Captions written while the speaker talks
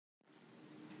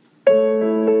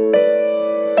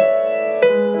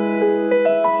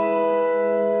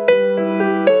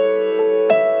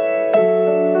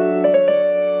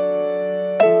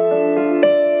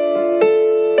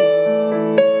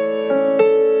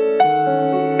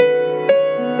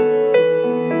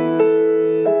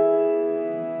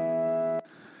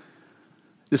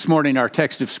This morning, our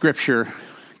text of Scripture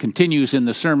continues in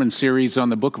the sermon series on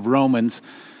the book of Romans,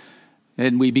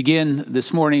 and we begin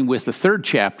this morning with the third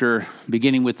chapter,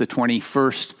 beginning with the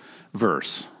 21st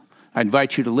verse. I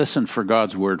invite you to listen for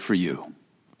God's word for you.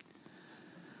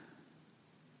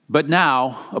 But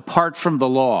now, apart from the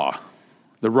law,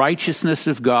 the righteousness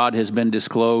of God has been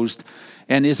disclosed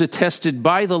and is attested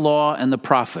by the law and the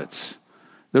prophets,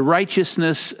 the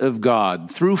righteousness of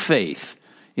God through faith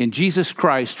in Jesus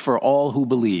Christ for all who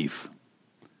believe.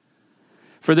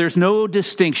 For there's no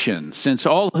distinction, since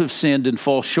all have sinned and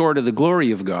fall short of the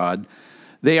glory of God.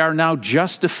 They are now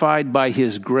justified by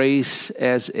his grace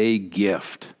as a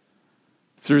gift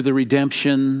through the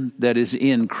redemption that is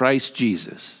in Christ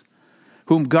Jesus,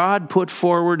 whom God put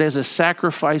forward as a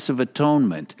sacrifice of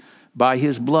atonement by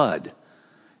his blood,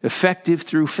 effective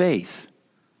through faith.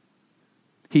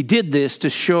 He did this to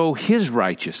show his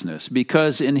righteousness,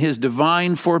 because in his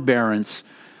divine forbearance,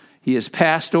 he has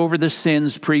passed over the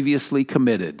sins previously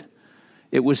committed.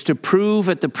 It was to prove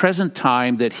at the present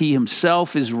time that he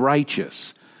himself is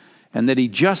righteous and that he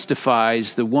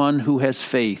justifies the one who has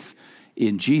faith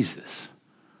in Jesus.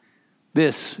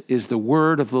 This is the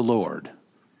word of the Lord.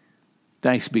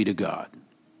 Thanks be to God.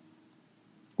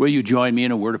 Will you join me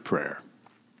in a word of prayer?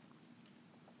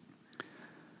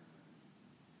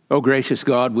 Oh, gracious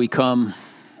God, we come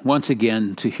once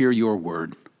again to hear your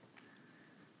word.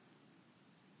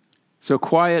 So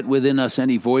quiet within us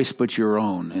any voice but your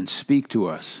own, and speak to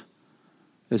us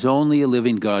as only a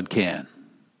living God can.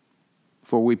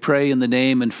 For we pray in the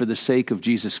name and for the sake of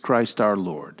Jesus Christ our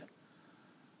Lord.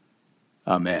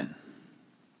 Amen.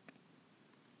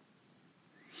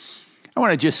 I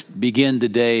want to just begin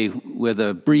today with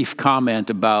a brief comment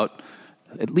about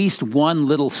at least one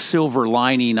little silver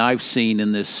lining I've seen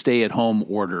in this stay-at-home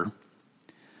order.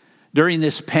 During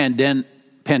this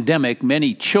pandemic,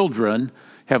 many children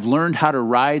have learned how to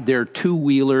ride their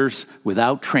two-wheelers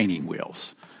without training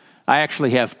wheels. I actually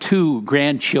have two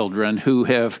grandchildren who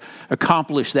have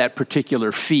accomplished that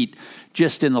particular feat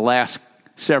just in the last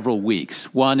several weeks,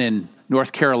 one in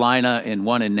North Carolina and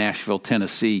one in Nashville,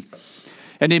 Tennessee.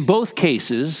 And in both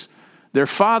cases, their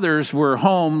fathers were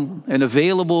home and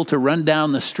available to run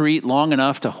down the street long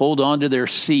enough to hold on to their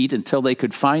seat until they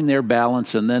could find their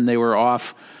balance, and then they were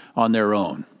off on their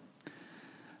own.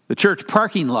 The church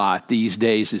parking lot these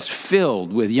days is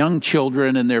filled with young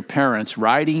children and their parents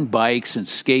riding bikes and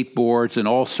skateboards and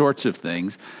all sorts of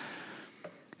things.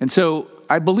 And so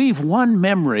I believe one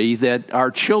memory that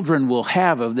our children will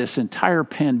have of this entire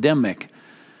pandemic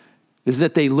is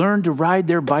that they learned to ride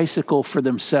their bicycle for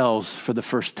themselves for the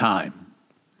first time.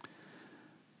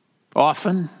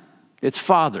 Often, it's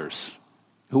fathers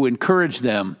who encourage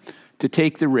them to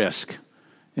take the risk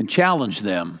and challenge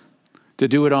them to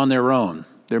do it on their own.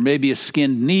 There may be a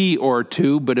skinned knee or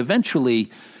two, but eventually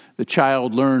the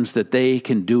child learns that they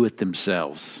can do it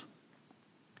themselves.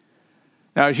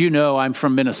 Now, as you know, I'm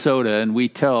from Minnesota, and we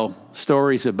tell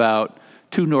stories about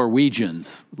two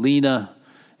Norwegians, Lena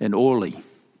and Ole.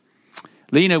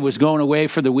 Lena was going away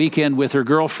for the weekend with her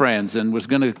girlfriends and was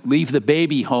going to leave the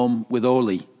baby home with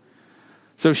Ole.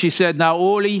 So she said, "Now,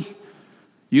 Ole,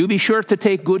 you be sure to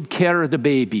take good care of the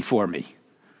baby for me."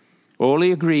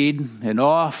 Ole agreed, and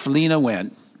off Lena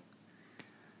went.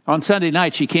 On Sunday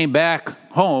night, she came back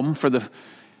home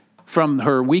from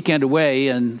her weekend away,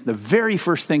 and the very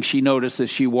first thing she noticed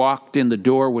as she walked in the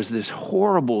door was this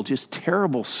horrible, just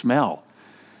terrible smell.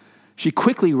 She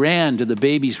quickly ran to the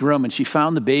baby's room, and she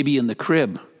found the baby in the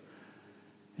crib.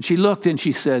 And she looked and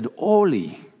she said,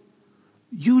 "Ole,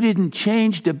 you didn't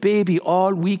change the baby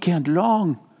all weekend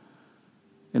long."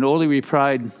 And Ole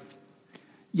replied,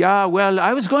 "Yeah, well,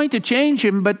 I was going to change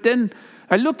him, but then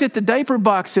I looked at the diaper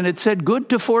box and it said good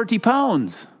to 40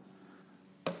 pounds.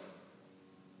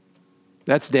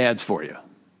 That's dads for you.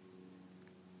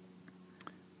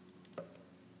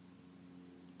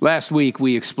 Last week,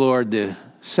 we explored the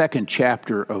second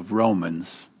chapter of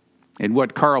Romans in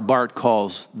what Karl Barth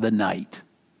calls the night.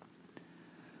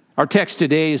 Our text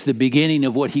today is the beginning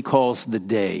of what he calls the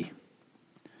day.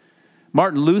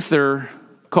 Martin Luther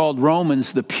called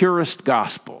Romans the purest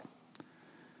gospel.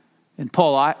 And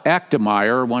Paul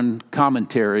Achtemeier, one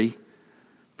commentary,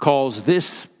 calls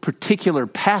this particular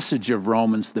passage of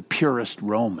Romans the purest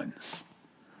Romans.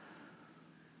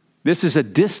 This is a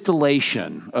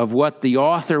distillation of what the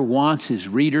author wants his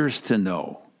readers to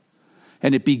know.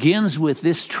 And it begins with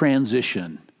this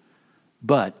transition,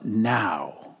 but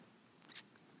now.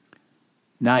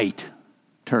 Night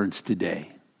turns to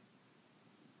day.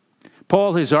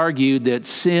 Paul has argued that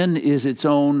sin is its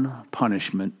own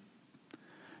punishment.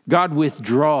 God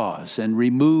withdraws and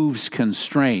removes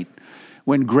constraint.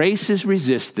 When grace is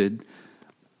resisted,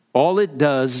 All it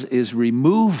does is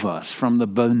remove us from the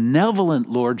benevolent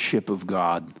lordship of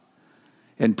God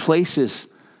and place us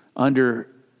under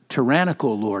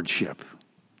tyrannical lordship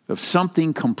of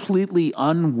something completely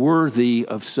unworthy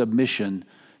of submission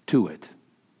to it.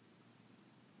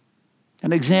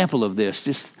 An example of this,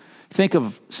 just think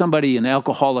of somebody in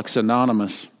Alcoholics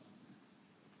Anonymous.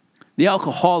 The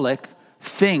alcoholic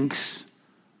thinks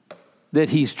that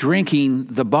he's drinking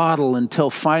the bottle until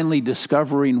finally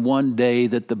discovering one day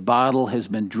that the bottle has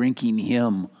been drinking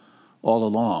him all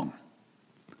along.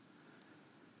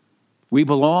 We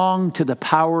belong to the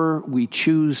power we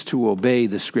choose to obey,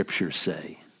 the scriptures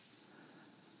say.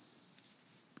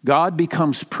 God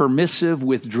becomes permissive,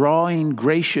 withdrawing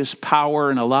gracious power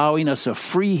and allowing us a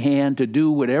free hand to do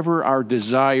whatever our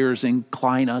desires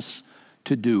incline us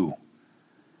to do.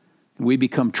 We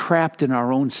become trapped in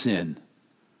our own sin.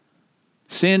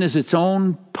 Sin is its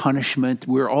own punishment.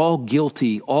 We're all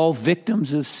guilty, all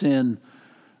victims of sin,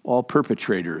 all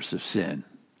perpetrators of sin.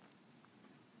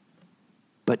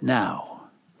 But now,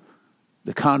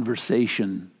 the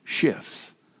conversation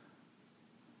shifts.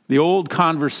 The old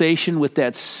conversation with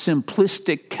that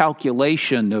simplistic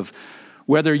calculation of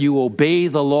whether you obey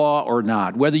the law or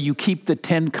not, whether you keep the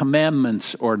 10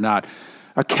 Commandments or not,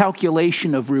 a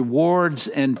calculation of rewards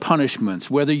and punishments,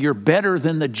 whether you're better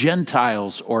than the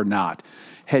Gentiles or not,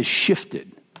 has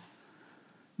shifted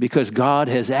because God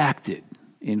has acted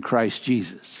in Christ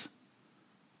Jesus.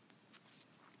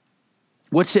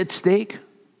 What's at stake?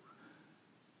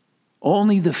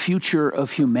 Only the future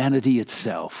of humanity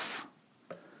itself.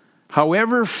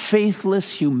 However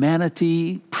faithless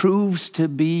humanity proves to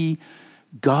be,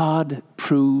 God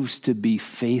proves to be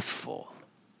faithful.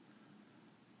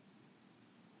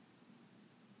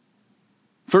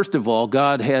 First of all,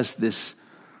 God has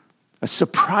a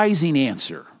surprising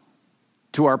answer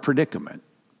to our predicament.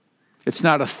 It's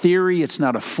not a theory, it's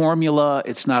not a formula,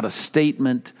 it's not a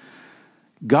statement.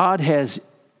 God has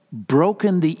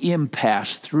broken the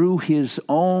impasse through his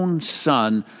own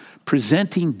Son,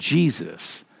 presenting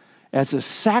Jesus as a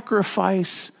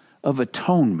sacrifice of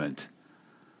atonement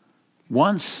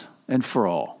once and for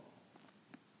all.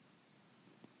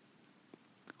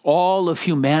 All of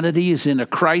humanity is in a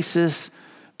crisis,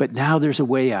 but now there's a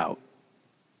way out.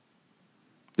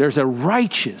 There's a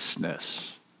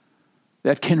righteousness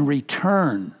that can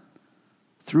return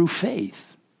through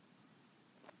faith.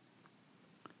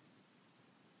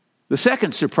 The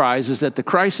second surprise is that the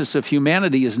crisis of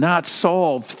humanity is not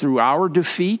solved through our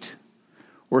defeat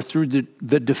or through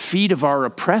the defeat of our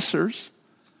oppressors.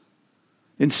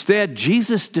 Instead,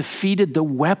 Jesus defeated the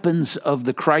weapons of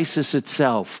the crisis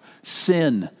itself,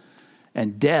 sin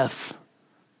and death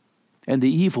and the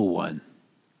evil one.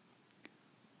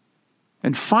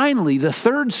 And finally, the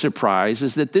third surprise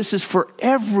is that this is for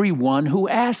everyone who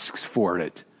asks for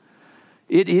it.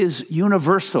 It is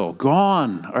universal.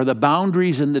 Gone are the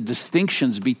boundaries and the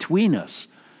distinctions between us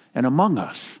and among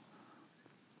us.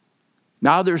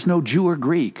 Now there's no Jew or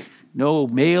Greek, no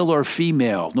male or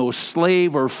female, no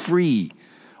slave or free.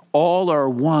 All are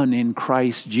one in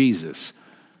Christ Jesus.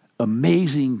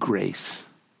 Amazing grace.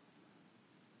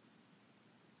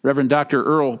 Reverend Dr.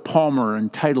 Earl Palmer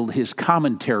entitled his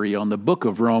commentary on the book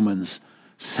of Romans,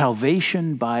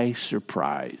 Salvation by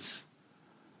Surprise.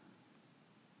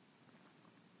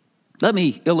 Let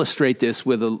me illustrate this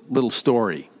with a little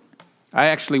story. I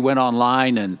actually went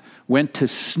online and went to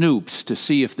Snoops to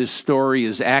see if this story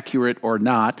is accurate or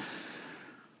not.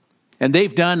 And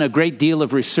they've done a great deal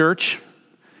of research,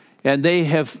 and they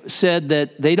have said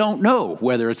that they don't know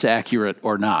whether it's accurate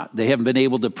or not. They haven't been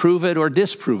able to prove it or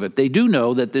disprove it. They do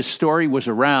know that this story was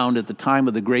around at the time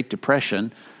of the Great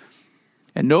Depression,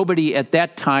 and nobody at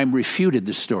that time refuted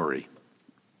the story.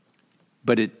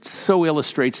 But it so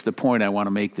illustrates the point I want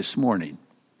to make this morning.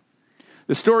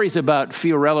 The story is about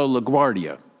Fiorello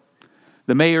LaGuardia,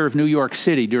 the mayor of New York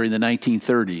City during the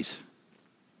 1930s.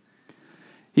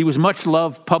 He was a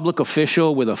much-loved public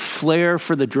official with a flair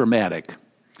for the dramatic.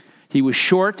 He was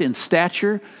short in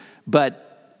stature,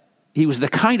 but he was the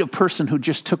kind of person who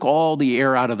just took all the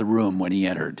air out of the room when he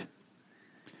entered.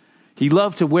 He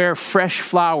loved to wear fresh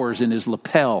flowers in his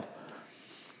lapel.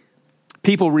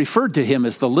 People referred to him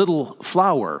as the Little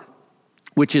Flower,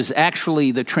 which is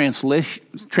actually the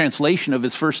translation of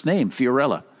his first name,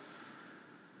 Fiorella.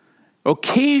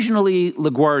 Occasionally,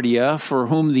 LaGuardia, for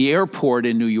whom the airport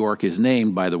in New York is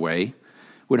named, by the way,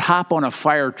 would hop on a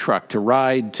fire truck to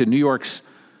ride to New York's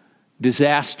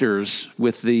disasters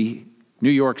with the New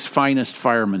York's finest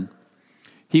firemen.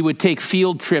 He would take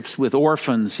field trips with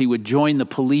orphans. He would join the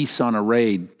police on a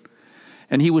raid.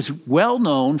 And he was well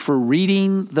known for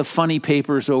reading the funny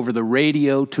papers over the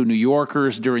radio to New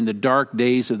Yorkers during the dark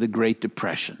days of the Great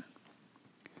Depression.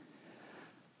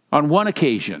 On one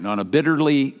occasion, on a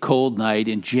bitterly cold night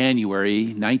in January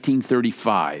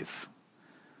 1935,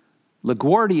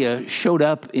 LaGuardia showed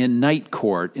up in night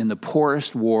court in the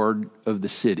poorest ward of the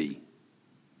city.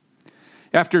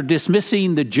 After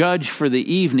dismissing the judge for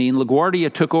the evening,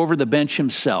 LaGuardia took over the bench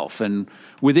himself, and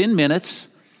within minutes,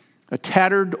 a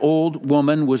tattered old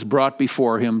woman was brought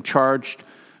before him, charged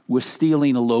with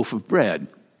stealing a loaf of bread.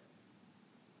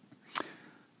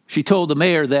 She told the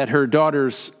mayor that her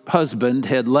daughter's husband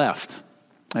had left,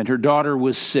 and her daughter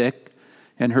was sick,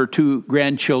 and her 2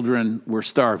 grandchildren were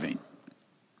starving.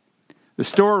 The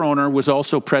store owner was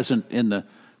also present in the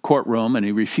courtroom, and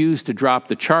he refused to drop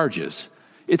the charges.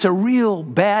 "It's a real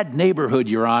bad neighborhood,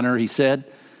 Your Honor," he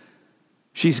said.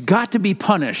 "She's got to be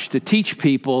punished to teach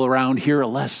people around here a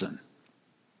lesson."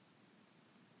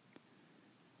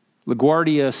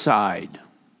 LaGuardia sighed.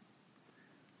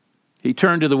 He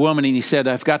turned to the woman and he said,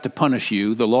 "I've got to punish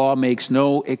you. The law makes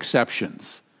no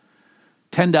exceptions.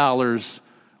 $10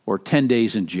 or 10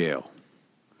 days in jail."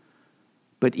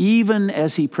 But even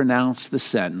as he pronounced the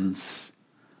sentence,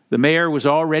 the mayor was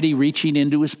already reaching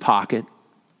into his pocket.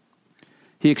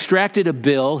 He extracted a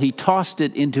bill. He tossed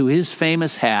it into his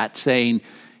famous hat, saying,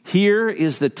 "Here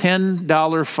is the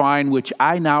 $10 fine which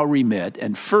I now remit,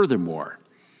 and furthermore,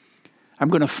 I'm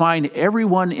going to fine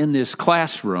everyone in this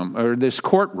classroom or this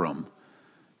courtroom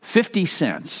 50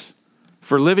 cents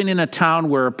for living in a town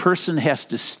where a person has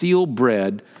to steal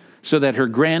bread so that her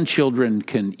grandchildren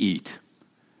can eat.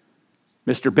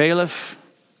 Mr. Bailiff,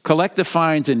 collect the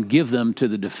fines and give them to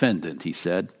the defendant," he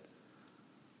said.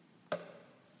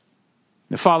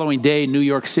 The following day, New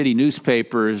York City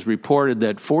newspapers reported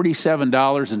that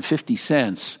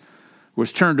 $47.50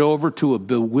 was turned over to a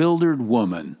bewildered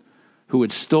woman who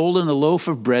had stolen a loaf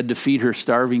of bread to feed her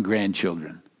starving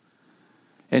grandchildren.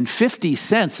 And 50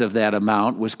 cents of that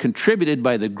amount was contributed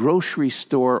by the grocery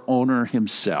store owner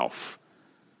himself,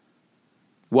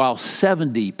 while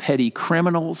 70 petty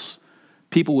criminals,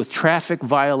 people with traffic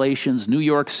violations, New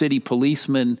York City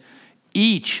policemen,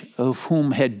 each of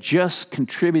whom had just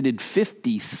contributed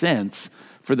 50 cents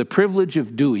for the privilege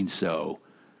of doing so,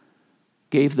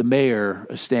 gave the mayor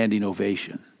a standing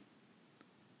ovation.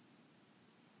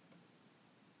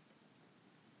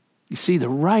 You see, the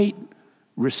right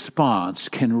response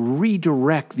can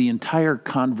redirect the entire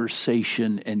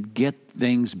conversation and get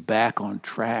things back on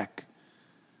track.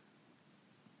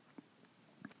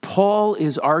 Paul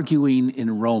is arguing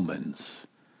in Romans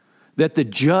that the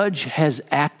judge has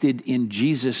acted in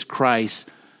Jesus Christ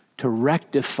to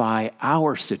rectify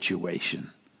our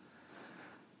situation.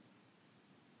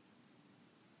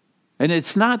 And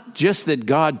it's not just that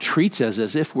God treats us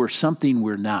as if we're something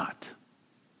we're not.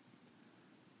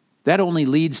 That only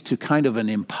leads to kind of an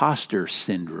imposter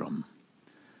syndrome.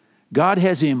 God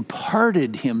has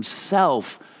imparted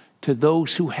himself to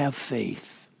those who have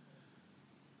faith.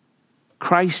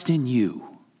 Christ in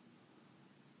you,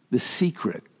 the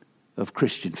secret of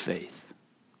Christian faith.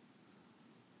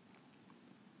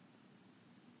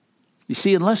 You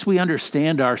see, unless we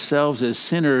understand ourselves as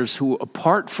sinners who,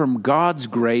 apart from God's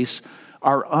grace,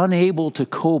 are unable to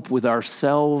cope with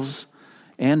ourselves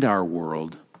and our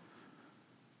world,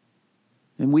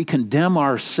 and we condemn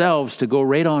ourselves to go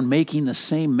right on making the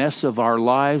same mess of our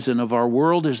lives and of our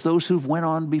world as those who've went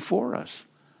on before us.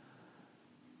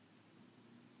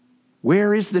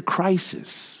 Where is the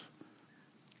crisis?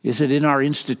 Is it in our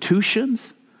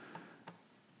institutions?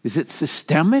 Is it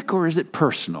systemic or is it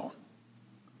personal?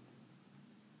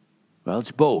 Well,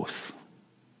 it's both,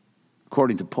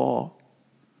 according to Paul.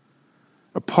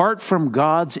 Apart from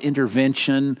God's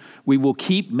intervention, we will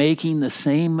keep making the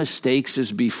same mistakes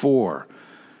as before.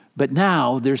 But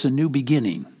now there's a new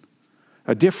beginning.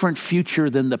 A different future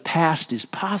than the past is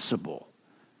possible.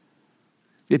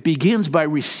 It begins by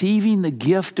receiving the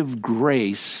gift of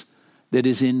grace that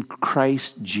is in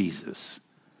Christ Jesus.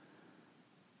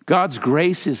 God's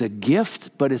grace is a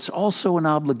gift, but it's also an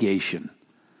obligation.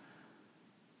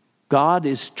 God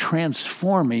is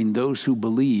transforming those who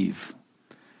believe,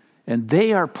 and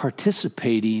they are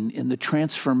participating in the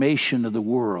transformation of the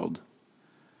world.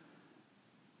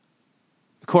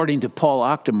 According to Paul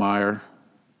Ochtermeyer,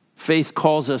 faith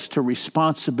calls us to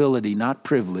responsibility, not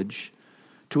privilege,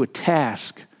 to a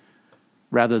task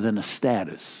rather than a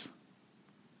status.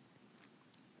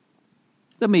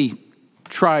 Let me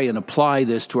try and apply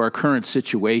this to our current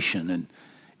situation and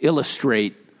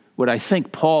illustrate what I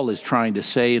think Paul is trying to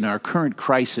say in our current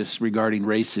crisis regarding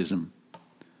racism.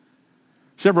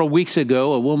 Several weeks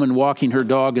ago, a woman walking her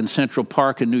dog in Central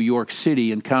Park in New York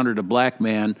City encountered a black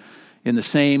man in the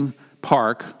same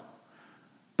park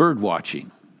bird watching.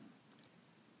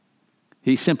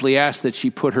 He simply asked that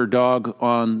she put her dog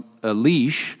on a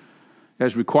leash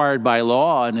as required by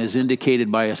law and as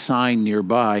indicated by a sign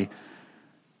nearby,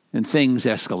 and things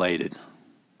escalated.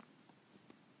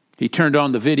 He turned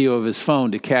on the video of his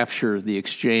phone to capture the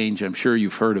exchange. I'm sure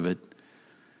you've heard of it.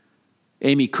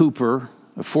 Amy Cooper,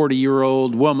 a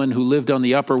 40-year-old woman who lived on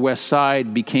the Upper West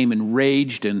Side, became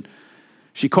enraged, and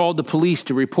she called the police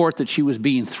to report that she was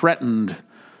being threatened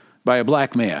by a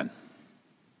black man.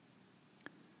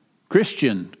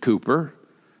 Christian Cooper,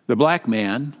 the black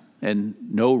man, and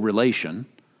no relation,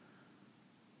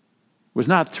 was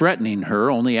not threatening her,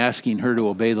 only asking her to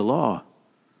obey the law.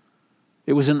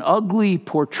 It was an ugly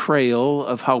portrayal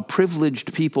of how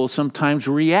privileged people sometimes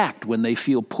react when they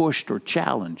feel pushed or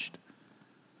challenged.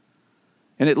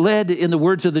 And it led, in the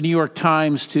words of the New York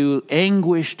Times, to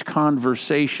anguished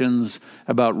conversations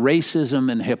about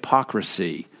racism and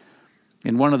hypocrisy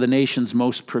in one of the nation's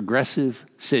most progressive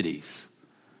cities,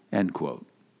 end quote.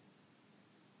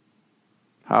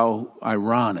 How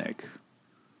ironic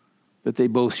that they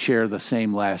both share the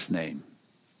same last name.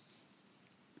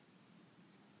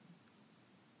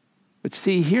 But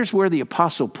see, here's where the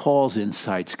Apostle Paul's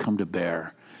insights come to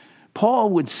bear. Paul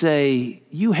would say,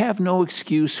 you have no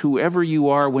excuse, whoever you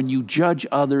are, when you judge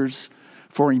others,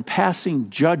 for in passing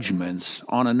judgments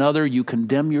on another you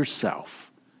condemn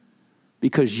yourself,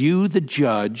 because you, the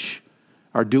judge,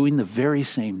 are doing the very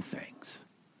same things.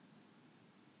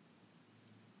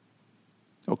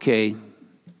 Okay,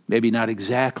 maybe not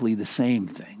exactly the same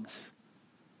things,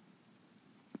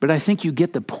 but I think you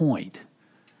get the point.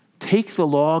 Take the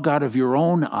log out of your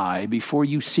own eye before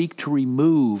you seek to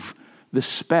remove the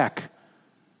speck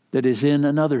that is in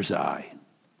another's eye.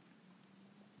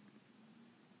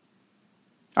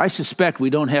 I suspect we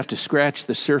don't have to scratch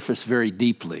the surface very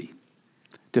deeply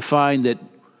to find that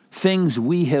things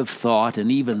we have thought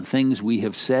and even things we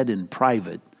have said in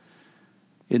private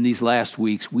in these last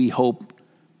weeks, we hope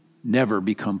never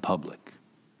become public.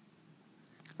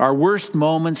 Our worst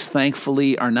moments,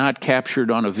 thankfully, are not captured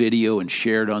on a video and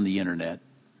shared on the internet.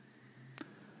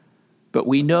 But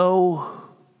we know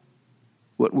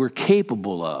what we're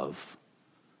capable of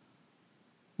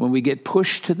when we get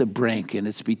pushed to the brink and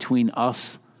it's between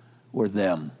us or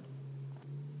them.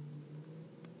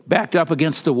 Backed up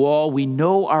against the wall, we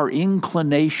know our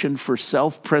inclination for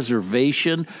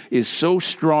self-preservation is so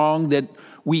strong that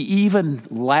we even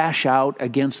lash out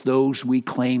against those we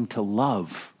claim to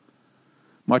love,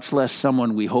 much less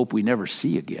someone we hope we never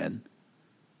see again.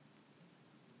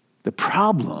 The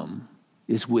problem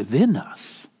is within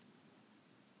us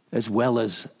as well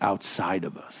as outside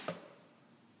of us.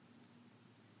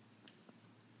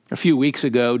 A few weeks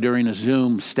ago, during a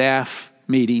Zoom staff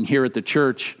meeting here at the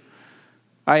church,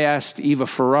 I asked Eva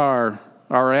Farrar,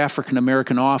 our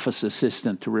African-American office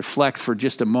assistant, to reflect for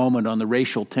just a moment on the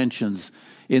racial tensions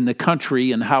in the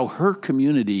country and how her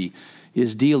community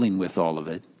is dealing with all of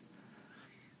it.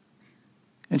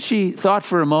 And she thought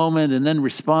for a moment and then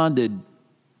responded,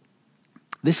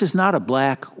 this is not a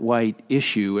black-white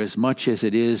issue as much as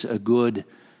it is a good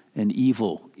and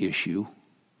evil issue.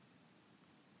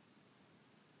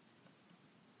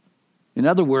 In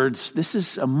other words, this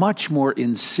is a much more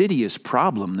insidious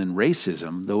problem than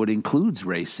racism, though it includes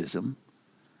racism.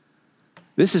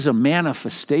 This is a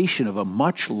manifestation of a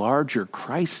much larger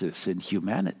crisis in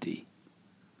humanity.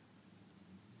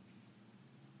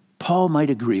 Paul might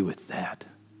agree with that.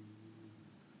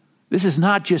 This is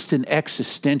not just an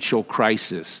existential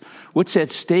crisis. What's at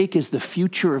stake is the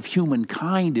future of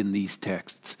humankind in these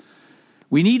texts.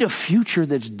 We need a future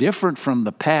that's different from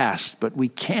the past, but we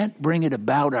can't bring it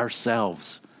about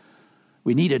ourselves.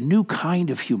 We need a new kind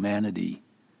of humanity.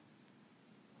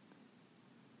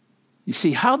 You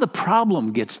see, how the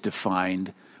problem gets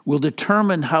defined will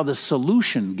determine how the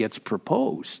solution gets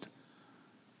proposed.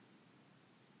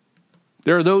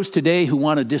 There are those today who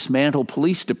want to dismantle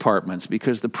police departments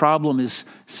because the problem is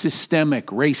systemic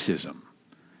racism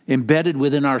embedded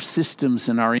within our systems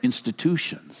and our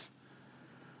institutions.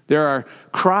 There are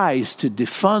cries to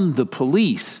defund the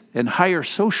police and hire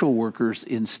social workers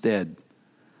instead.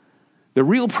 The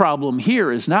real problem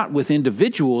here is not with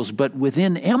individuals, but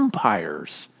within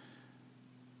empires.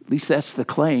 At least that's the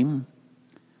claim.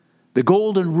 The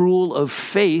golden rule of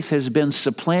faith has been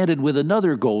supplanted with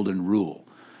another golden rule,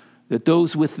 that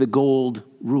those with the gold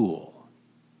rule.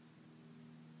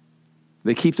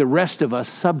 They keep the rest of us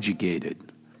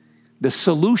subjugated. The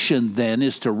solution then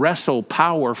is to wrestle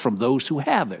power from those who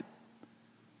have it.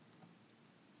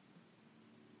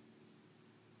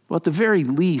 Well, at the very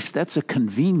least, that's a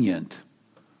convenient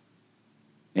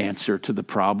answer to the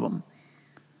problem.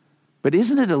 But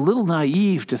isn't it a little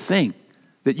naive to think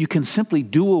that you can simply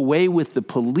do away with the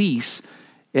police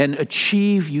and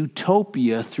achieve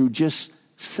utopia through just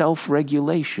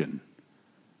self-regulation?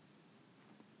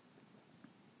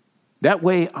 That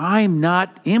way, I'm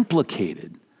not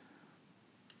implicated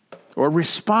or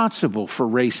responsible for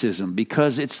racism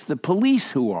because it's the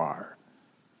police who are.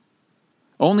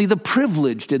 Only the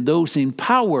privileged and those in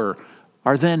power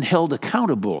are then held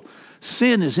accountable.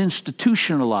 Sin is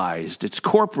institutionalized, it's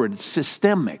corporate, it's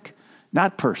systemic,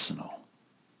 not personal.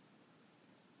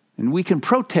 And we can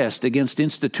protest against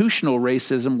institutional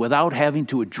racism without having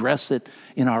to address it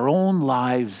in our own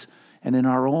lives and in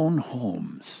our own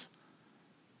homes.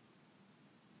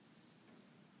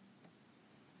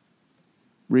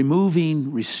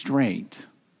 Removing restraint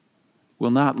will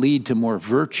not lead to more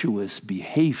virtuous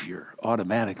behavior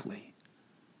automatically.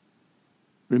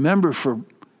 Remember, for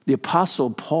the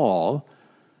Apostle Paul,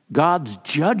 God's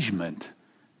judgment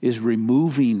is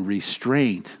removing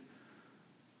restraint,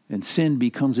 and sin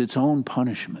becomes its own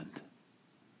punishment.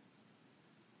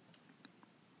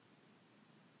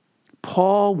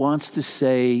 Paul wants to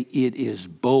say it is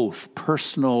both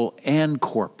personal and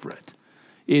corporate.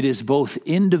 It is both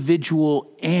individual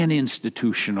and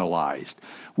institutionalized.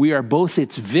 We are both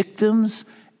its victims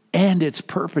and its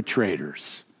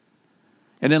perpetrators.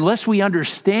 And unless we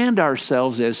understand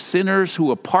ourselves as sinners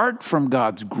who, apart from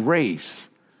God's grace,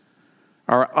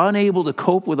 are unable to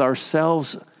cope with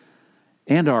ourselves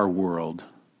and our world,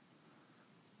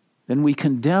 then we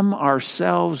condemn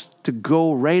ourselves to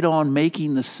go right on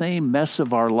making the same mess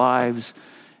of our lives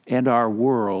and our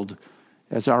world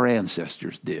as our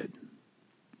ancestors did.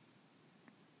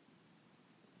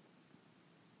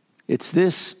 It's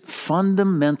this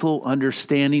fundamental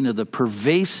understanding of the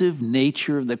pervasive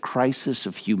nature of the crisis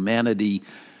of humanity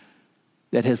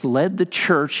that has led the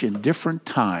church in different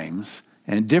times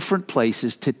and different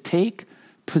places to take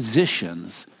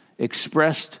positions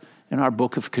expressed in our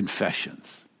book of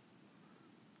Confessions.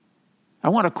 I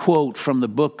want to quote from the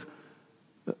book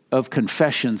of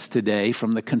Confessions today,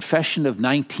 from the Confession of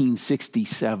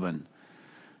 1967.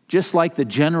 Just like the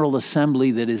General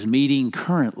Assembly that is meeting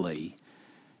currently,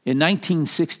 in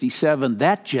 1967,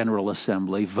 that General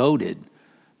Assembly voted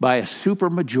by a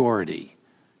supermajority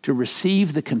to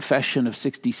receive the Confession of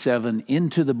 67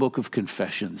 into the Book of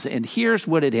Confessions. And here's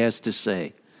what it has to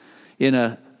say in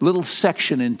a little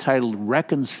section entitled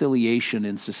Reconciliation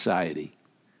in Society.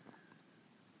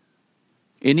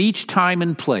 In each time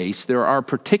and place, there are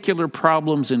particular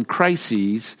problems and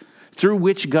crises through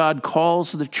which God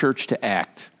calls the church to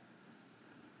act.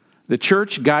 The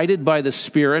church, guided by the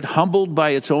Spirit, humbled by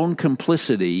its own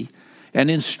complicity,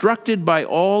 and instructed by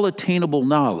all attainable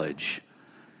knowledge,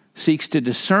 seeks to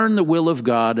discern the will of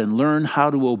God and learn how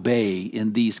to obey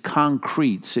in these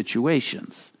concrete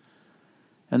situations.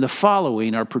 And the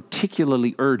following are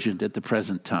particularly urgent at the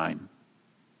present time.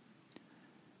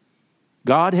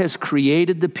 God has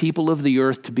created the people of the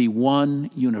earth to be one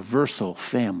universal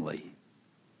family.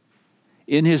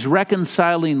 In his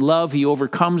reconciling love, he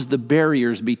overcomes the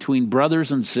barriers between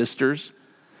brothers and sisters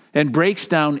and breaks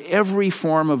down every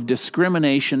form of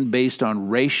discrimination based on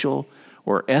racial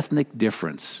or ethnic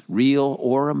difference, real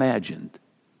or imagined.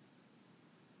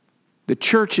 The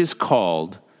church is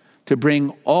called to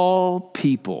bring all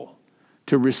people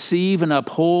to receive and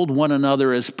uphold one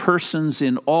another as persons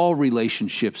in all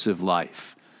relationships of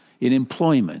life, in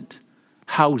employment,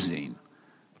 housing,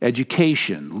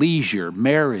 education, leisure,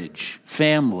 marriage,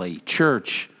 family,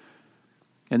 church,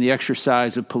 and the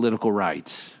exercise of political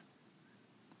rights.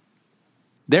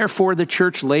 Therefore, the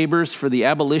church labors for the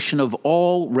abolition of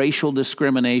all racial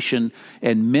discrimination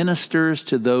and ministers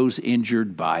to those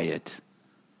injured by it.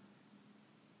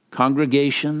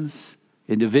 Congregations,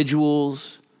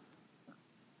 individuals,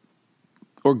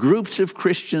 or groups of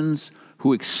Christians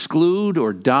who exclude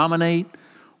or dominate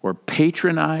or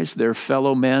patronize their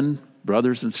fellow men,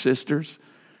 brothers and sisters,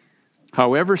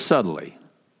 however subtly,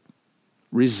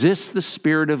 resist the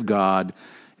Spirit of God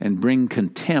and bring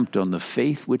contempt on the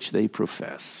faith which they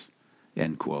profess.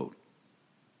 End quote.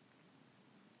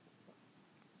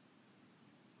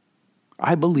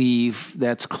 I believe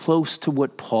that's close to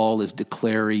what Paul is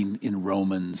declaring in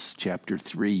Romans chapter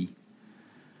 3.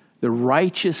 The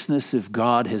righteousness of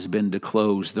God has been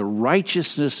disclosed, the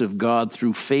righteousness of God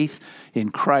through faith in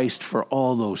Christ for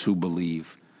all those who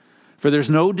believe. For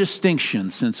there's no distinction,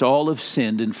 since all have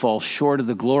sinned and fall short of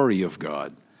the glory of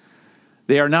God.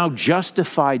 They are now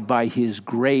justified by his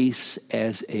grace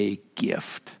as a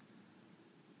gift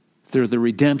through the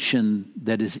redemption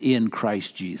that is in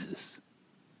Christ Jesus.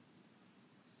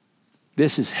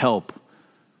 This is help,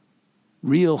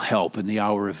 real help in the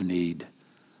hour of need.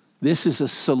 This is a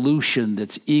solution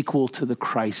that's equal to the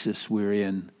crisis we're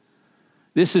in.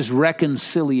 This is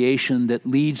reconciliation that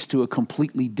leads to a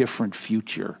completely different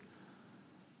future.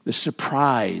 The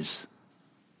surprise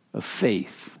of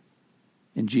faith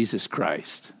in Jesus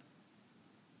Christ.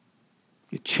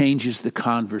 It changes the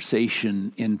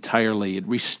conversation entirely. It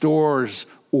restores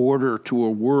order to a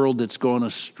world that's gone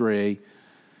astray.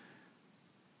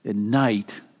 And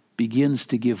night begins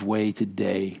to give way to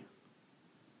day.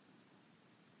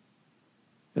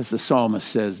 As the psalmist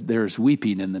says, there's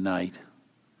weeping in the night,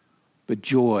 but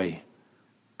joy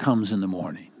comes in the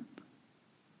morning.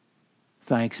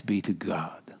 Thanks be to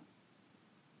God.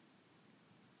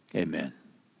 Amen.